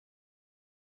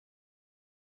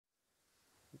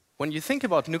When you think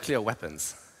about nuclear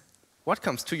weapons, what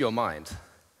comes to your mind?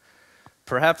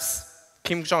 Perhaps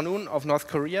Kim Jong-un of North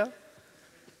Korea?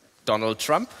 Donald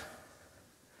Trump?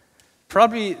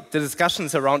 Probably the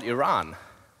discussions around Iran.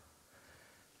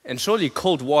 And surely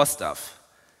Cold War stuff.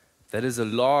 That is a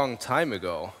long time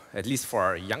ago, at least for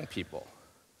our young people.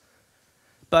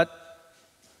 But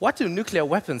what do nuclear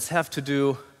weapons have to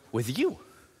do with you,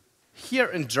 here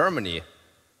in Germany,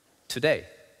 today?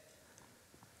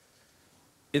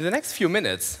 In the next few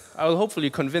minutes, I will hopefully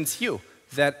convince you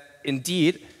that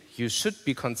indeed you should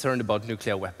be concerned about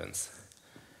nuclear weapons.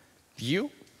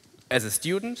 You, as a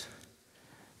student,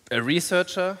 a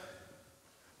researcher,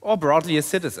 or broadly a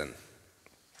citizen.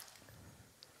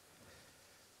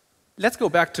 Let's go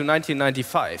back to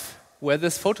 1995, where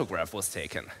this photograph was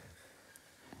taken.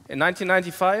 In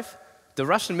 1995, the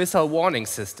Russian missile warning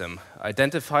system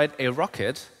identified a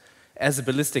rocket as a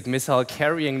ballistic missile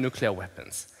carrying nuclear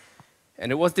weapons.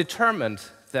 And it was determined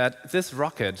that this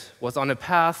rocket was on a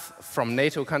path from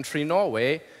NATO country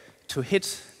Norway to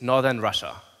hit northern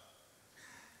Russia.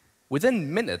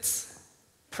 Within minutes,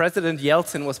 President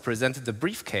Yeltsin was presented a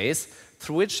briefcase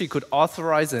through which he could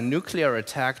authorize a nuclear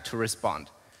attack to respond.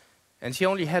 And he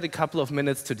only had a couple of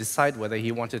minutes to decide whether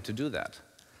he wanted to do that.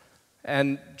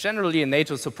 And generally, a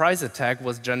NATO surprise attack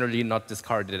was generally not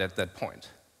discarded at that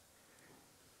point.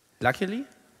 Luckily,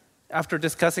 after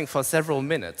discussing for several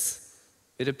minutes,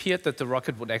 it appeared that the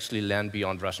rocket would actually land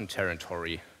beyond Russian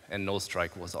territory, and no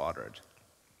strike was ordered.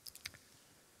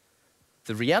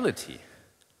 The reality,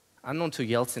 unknown to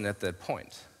Yeltsin at that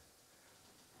point,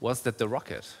 was that the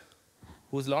rocket,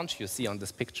 whose launch you see on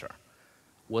this picture,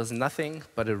 was nothing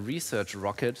but a research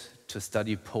rocket to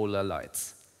study polar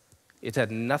lights. It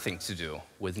had nothing to do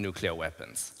with nuclear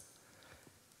weapons.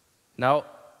 Now,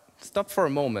 stop for a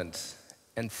moment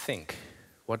and think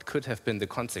what could have been the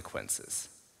consequences.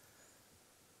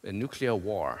 A nuclear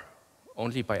war,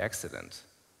 only by accident.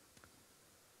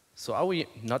 So are we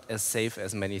not as safe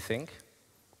as many think?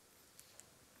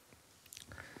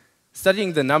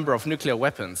 Studying the number of nuclear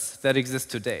weapons that exist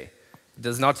today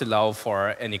does not allow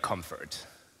for any comfort.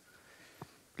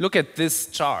 Look at this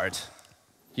chart.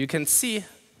 You can see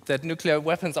that nuclear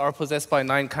weapons are possessed by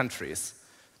 9 countries: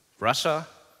 Russia,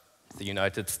 the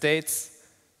United States,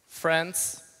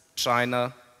 France,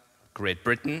 China, Great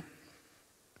Britain,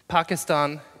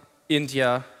 Pakistan,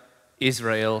 India,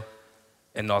 Israel,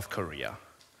 and North Korea.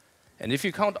 And if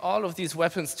you count all of these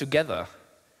weapons together,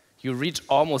 you reach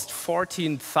almost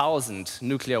 14,000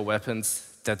 nuclear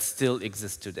weapons that still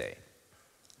exist today.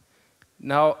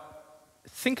 Now,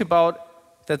 think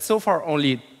about that so far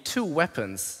only 2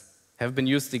 weapons have been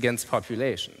used against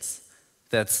populations.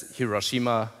 That's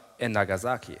Hiroshima and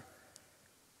Nagasaki.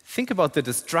 Think about the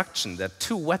destruction that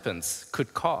 2 weapons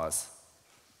could cause.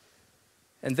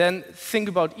 And then think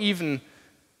about even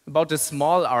about a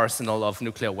small arsenal of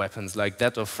nuclear weapons like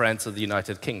that of France or the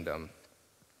United Kingdom.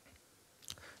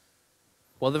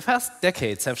 While the past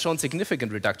decades have shown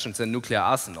significant reductions in nuclear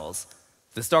arsenals,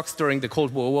 the stocks during the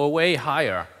Cold War were way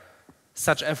higher.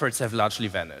 Such efforts have largely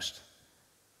vanished.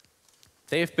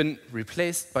 They have been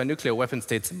replaced by nuclear weapon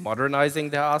states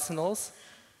modernizing their arsenals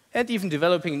and even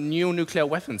developing new nuclear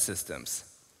weapon systems.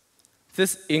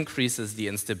 This increases the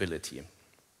instability.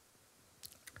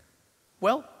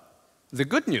 Well, the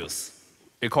good news,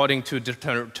 according to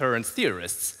deterrence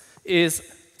theorists, is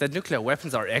that nuclear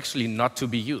weapons are actually not to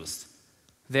be used.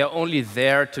 They are only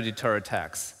there to deter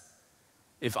attacks.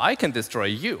 If I can destroy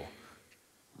you,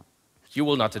 you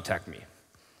will not attack me.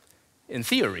 In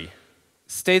theory,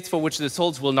 states for which the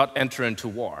souls will not enter into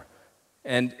war.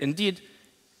 And indeed,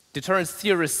 deterrence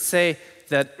theorists say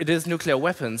that it is nuclear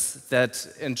weapons that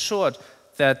ensured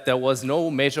that there was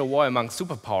no major war among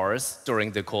superpowers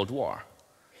during the Cold War.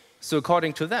 So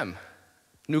according to them,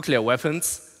 nuclear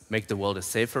weapons make the world a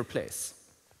safer place.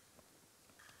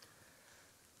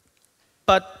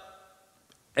 But,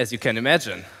 as you can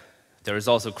imagine, there is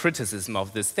also criticism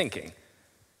of this thinking.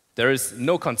 There is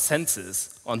no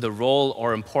consensus on the role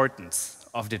or importance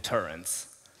of deterrence.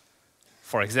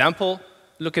 For example,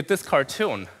 look at this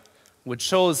cartoon,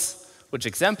 which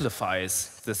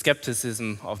exemplifies the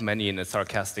skepticism of many in a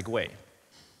sarcastic way.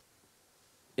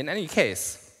 In any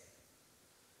case,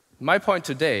 my point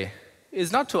today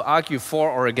is not to argue for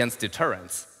or against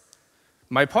deterrence.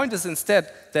 My point is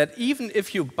instead that even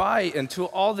if you buy into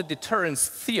all the deterrence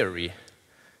theory,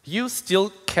 you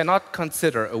still cannot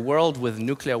consider a world with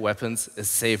nuclear weapons a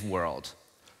safe world.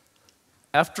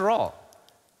 After all,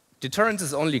 deterrence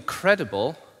is only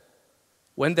credible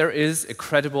when there is a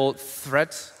credible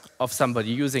threat of somebody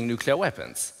using nuclear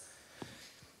weapons.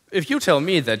 If you tell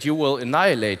me that you will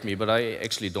annihilate me, but I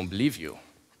actually don't believe you,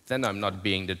 then I'm not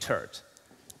being deterred.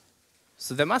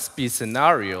 So there must be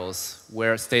scenarios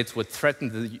where states would threaten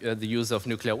the use of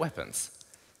nuclear weapons.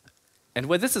 And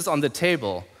where this is on the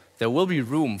table, there will be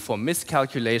room for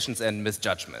miscalculations and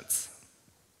misjudgments.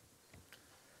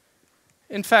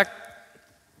 In fact,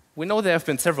 we know there have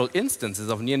been several instances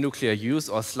of near-nuclear use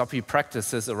or sloppy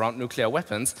practices around nuclear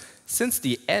weapons since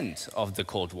the end of the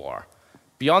Cold War,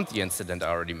 beyond the incident I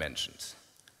already mentioned.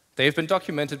 They have been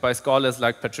documented by scholars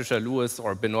like Patricia Lewis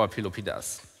or Benoit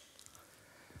Pelopidas.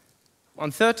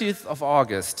 On 30th of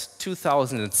August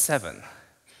 2007,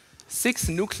 6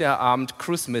 nuclear-armed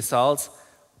cruise missiles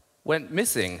went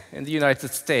missing in the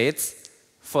United States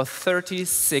for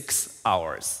 36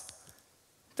 hours.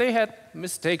 They had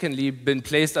mistakenly been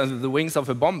placed under the wings of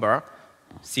a bomber,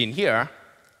 seen here,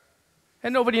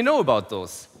 and nobody knew about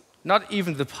those, not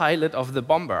even the pilot of the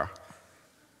bomber.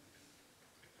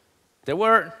 There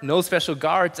were no special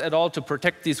guards at all to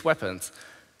protect these weapons.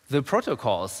 The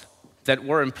protocols that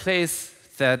were in place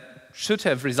that should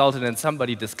have resulted in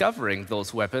somebody discovering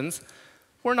those weapons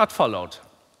were not followed.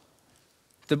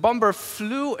 The bomber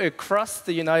flew across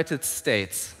the United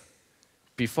States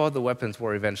before the weapons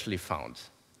were eventually found.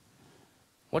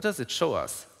 What does it show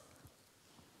us?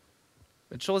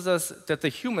 It shows us that the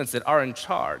humans that are in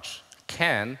charge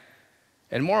can,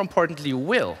 and more importantly,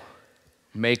 will,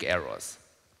 make errors.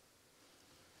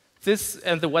 This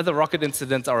and the weather rocket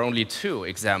incidents are only 2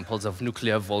 examples of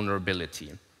nuclear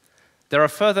vulnerability. There are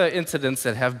further incidents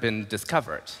that have been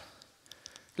discovered.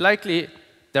 Likely,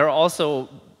 there are also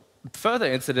further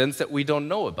incidents that we don't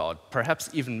know about, perhaps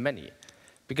even many.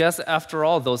 Because after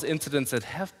all, those incidents that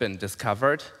have been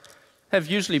discovered have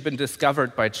usually been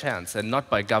discovered by chance and not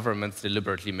by governments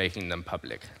deliberately making them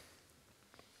public.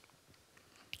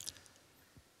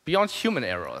 Beyond human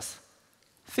errors,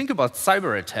 think about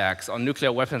cyber attacks on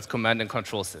nuclear weapons command and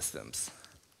control systems.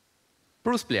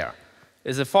 Bruce Blair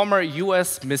is a former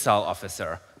US missile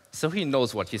officer, so he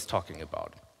knows what he's talking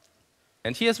about.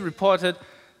 And he has reported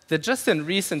that just in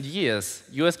recent years,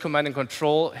 US command and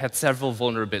control had several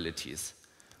vulnerabilities.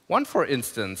 One, for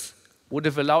instance, would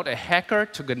have allowed a hacker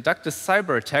to conduct a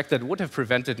cyber attack that would have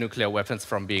prevented nuclear weapons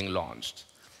from being launched.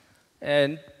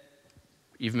 And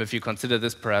even if you consider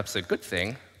this perhaps a good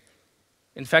thing,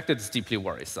 in fact, it is deeply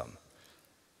worrisome.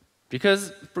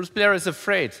 Because Bruce Blair is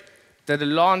afraid that a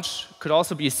launch could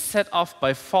also be set off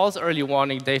by false early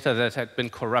warning data that had been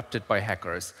corrupted by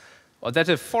hackers, or that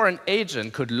a foreign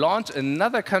agent could launch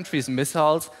another country's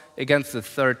missiles against a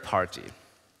third party.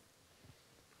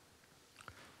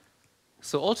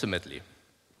 So ultimately,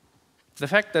 the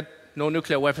fact that no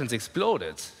nuclear weapons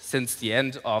exploded since the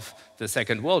end of the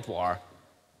Second World War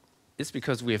is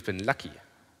because we have been lucky.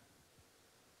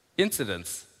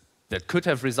 Incidents that could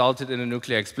have resulted in a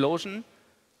nuclear explosion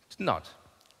did not.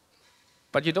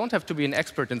 But you don't have to be an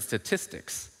expert in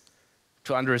statistics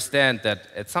to understand that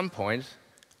at some point,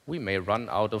 we may run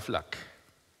out of luck.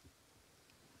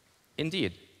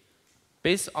 Indeed,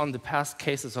 based on the past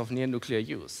cases of near-nuclear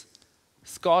use,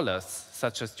 scholars,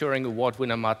 such as Turing Award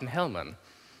winner Martin Hellman,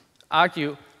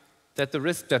 argue that the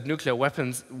risk that nuclear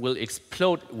weapons will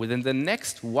explode within the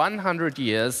next 100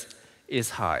 years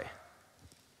is high.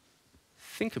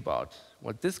 Think about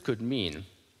what this could mean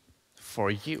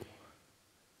for you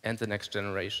and the next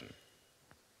generation.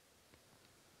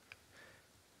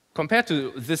 Compared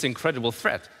to this incredible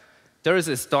threat, there is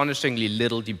astonishingly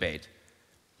little debate.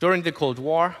 During the Cold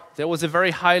War, there was a very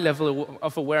high level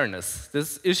of awareness.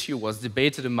 This issue was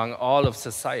debated among all of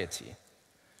society.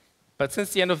 But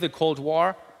since the end of the Cold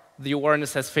War, the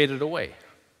awareness has faded away.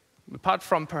 Apart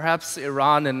from perhaps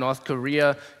Iran and North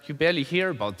Korea, you barely hear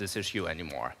about this issue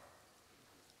anymore.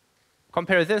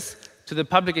 Compare this to the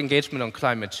public engagement on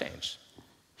climate change.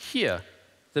 Here,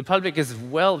 the public is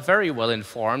very well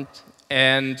informed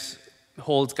and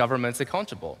holds governments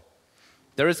accountable.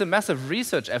 There is a massive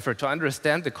research effort to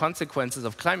understand the consequences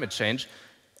of climate change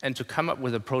and to come up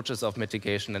with approaches of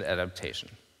mitigation and adaptation.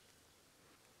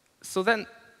 So then,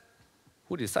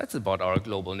 who decides about our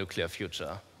global nuclear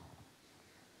future?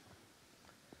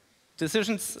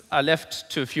 Decisions are left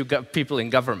to a few people in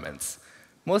governments,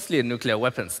 mostly in nuclear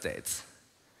weapon states.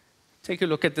 Take a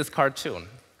look at this cartoon.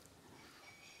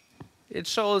 It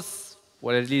shows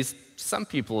what at least some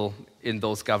people in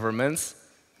those governments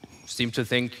seem to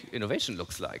think innovation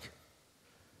looks like.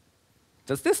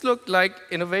 Does this look like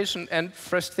innovation and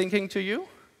fresh thinking to you?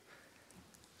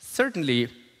 Certainly,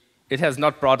 it has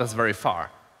not brought us very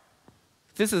far.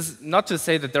 This is not to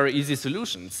say that there are easy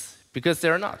solutions, because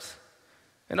there are not.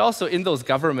 And also, in those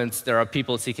governments, there are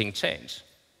people seeking change.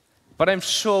 But I'm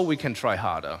sure we can try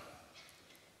harder.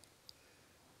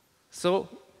 So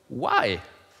why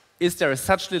is there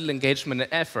such little engagement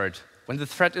and effort when the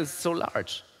threat is so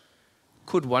large?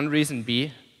 Could one reason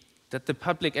be that the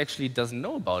public actually doesn't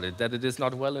know about it, that it is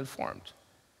not well informed?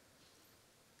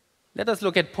 Let us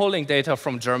look at polling data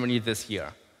from Germany this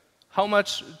year. How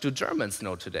much do Germans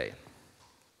know today?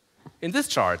 In this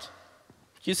chart,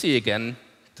 you see again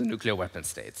the nuclear weapon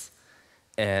states.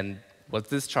 And what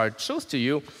this chart shows to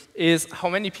you is how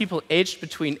many people aged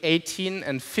between 18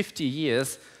 and 50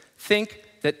 years think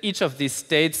that each of these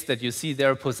states that you see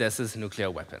there possesses nuclear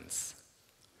weapons.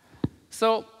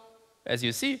 So, as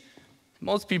you see,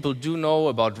 most people do know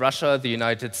about Russia, the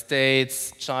United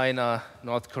States, China,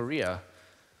 North Korea.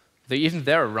 Even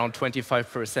there, around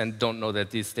 25% don't know that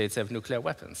these states have nuclear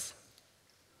weapons.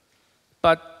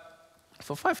 But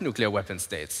for 5 nuclear weapon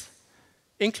states,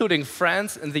 including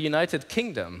France and the United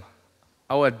Kingdom,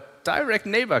 our direct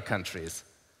neighbor countries,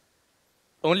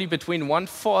 only between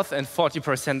 1/4 and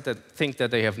 40% that think that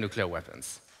they have nuclear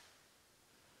weapons.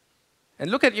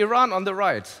 And look at Iran on the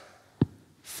right.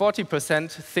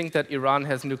 40% think that Iran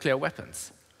has nuclear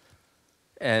weapons.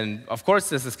 And of course,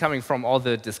 this is coming from all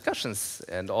the discussions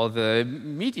and all the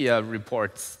media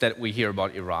reports that we hear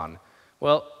about Iran.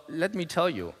 Well, let me tell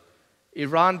you,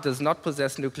 Iran does not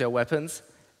possess nuclear weapons,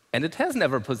 and it has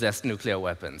never possessed nuclear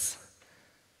weapons.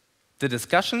 The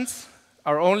discussions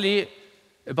are only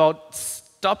about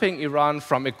stopping Iran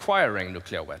from acquiring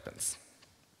nuclear weapons.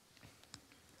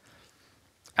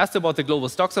 Asked about the global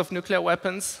stocks of nuclear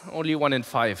weapons, only 1 in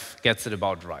 5 gets it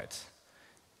about right.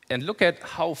 And look at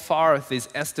how far these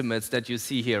estimates that you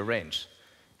see here range.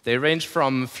 They range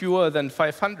from fewer than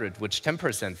 500, which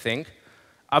 10% think,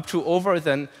 up to over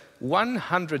than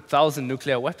 100,000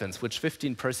 nuclear weapons, which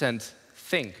 15%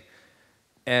 think.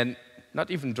 And not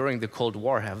even during the Cold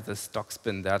War have the stocks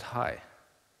been that high.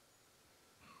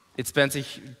 It spans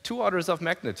 2 orders of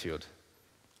magnitude.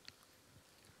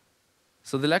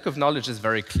 So the lack of knowledge is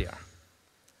very clear.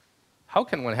 How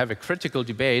can one have a critical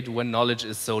debate when knowledge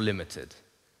is so limited?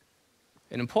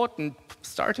 An important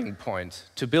starting point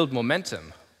to build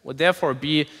momentum would therefore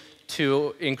be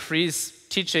to increase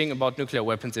teaching about nuclear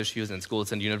weapons issues in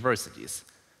schools and universities.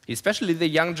 Especially the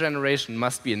young generation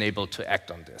must be enabled to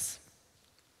act on this.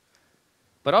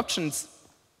 But options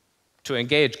to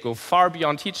engage go far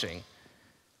beyond teaching.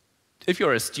 If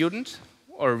you're a student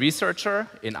or a researcher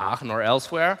in Aachen or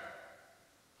elsewhere,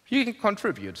 you can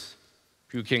contribute.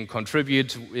 You can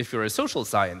contribute if you're a social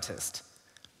scientist.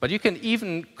 But you can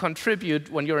even contribute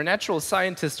when you're a natural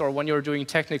scientist or when you're doing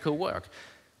technical work.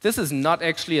 This is not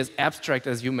actually as abstract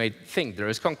as you may think. There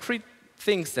is concrete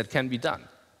things that can be done.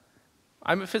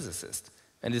 I'm a physicist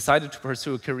and decided to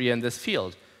pursue a career in this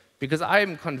field because I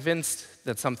am convinced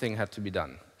that something had to be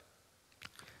done.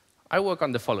 I work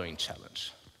on the following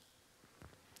challenge.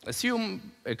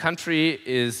 Assume a country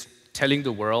is telling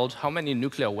the world how many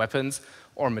nuclear weapons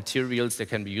or materials that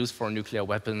can be used for nuclear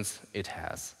weapons it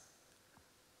has.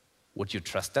 Would you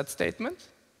trust that statement?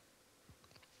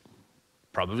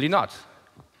 Probably not.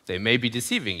 They may be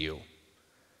deceiving you.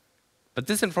 But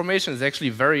this information is actually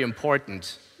very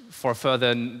important for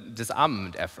further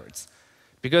disarmament efforts.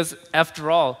 Because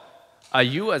after all, are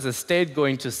you as a state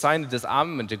going to sign a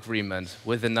disarmament agreement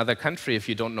with another country if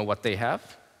you don't know what they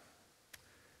have?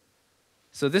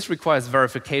 So this requires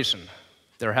verification.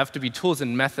 There have to be tools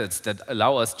and methods that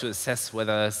allow us to assess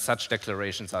whether such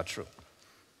declarations are true.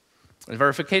 And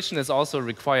verification is also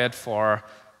required for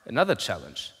another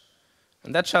challenge.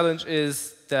 And that challenge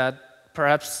is that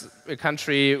perhaps a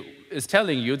country is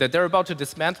telling you that they're about to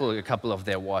dismantle a couple of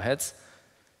their warheads,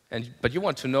 but you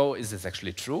want to know, is this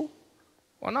actually true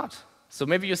or not? So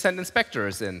maybe you send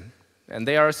inspectors in, and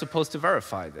they are supposed to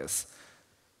verify this.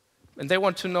 And they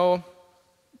want to know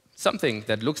something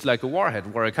that looks like a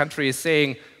warhead, where a country is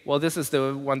saying, well, this is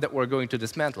the one that we're going to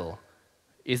dismantle.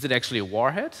 Is it actually a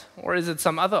warhead, or is it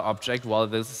some other object while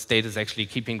the state is actually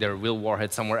keeping their real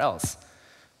warhead somewhere else?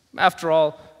 After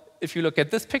all, if you look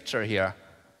at this picture here,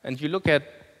 and you look at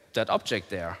that object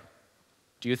there,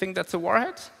 do you think that's a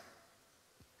warhead?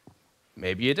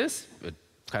 Maybe it is. It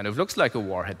kind of looks like a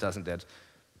warhead, doesn't it?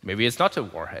 Maybe it's not a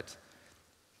warhead.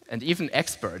 And even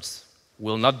experts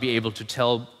will not be able to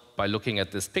tell by looking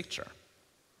at this picture.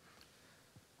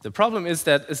 The problem is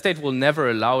that a state will never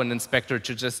allow an inspector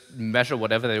to just measure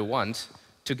whatever they want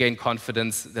to gain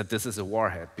confidence that this is a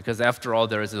warhead, because after all,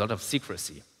 there is a lot of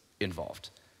secrecy involved.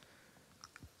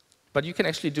 But you can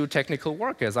actually do technical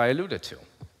work, as I alluded to.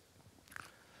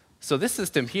 So this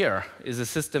system here is a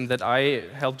system that I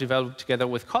helped develop together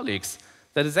with colleagues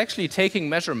that is actually taking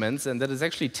measurements and that is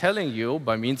actually telling you,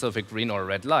 by means of a green or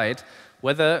red light,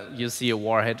 whether you see a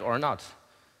warhead or not.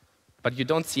 But you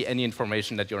don't see any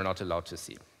information that you're not allowed to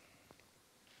see.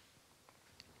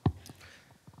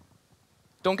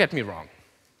 Don't get me wrong.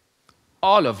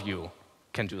 All of you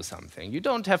can do something. You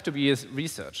don't have to be a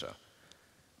researcher.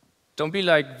 Don't be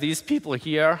like these people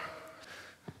here,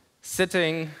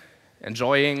 sitting,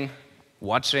 enjoying,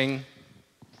 watching.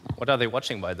 What are they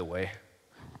watching, by the way?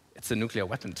 It's a nuclear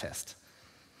weapon test.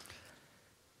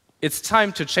 It's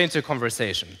time to change the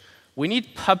conversation. We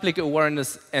need public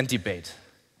awareness and debate.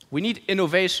 We need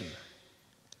innovation.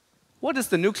 What is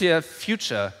the nuclear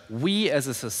future we as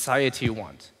a society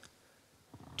want?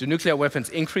 Do nuclear weapons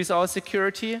increase our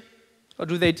security, or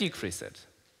do they decrease it?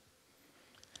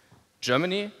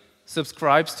 Germany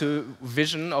subscribes to a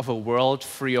vision of a world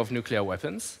free of nuclear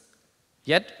weapons,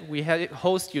 yet we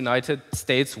host United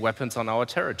States weapons on our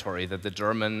territory that the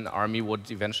German army would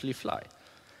eventually fly.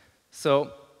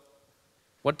 So,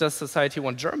 what does society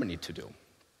want Germany to do?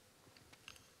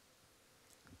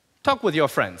 Talk with your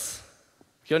friends,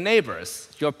 your neighbors,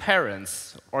 your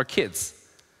parents, or kids.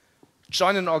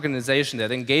 Join an organization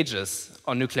that engages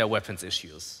on nuclear weapons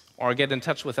issues, or get in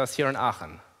touch with us here in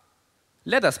Aachen.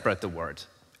 Let us spread the word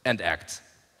and act.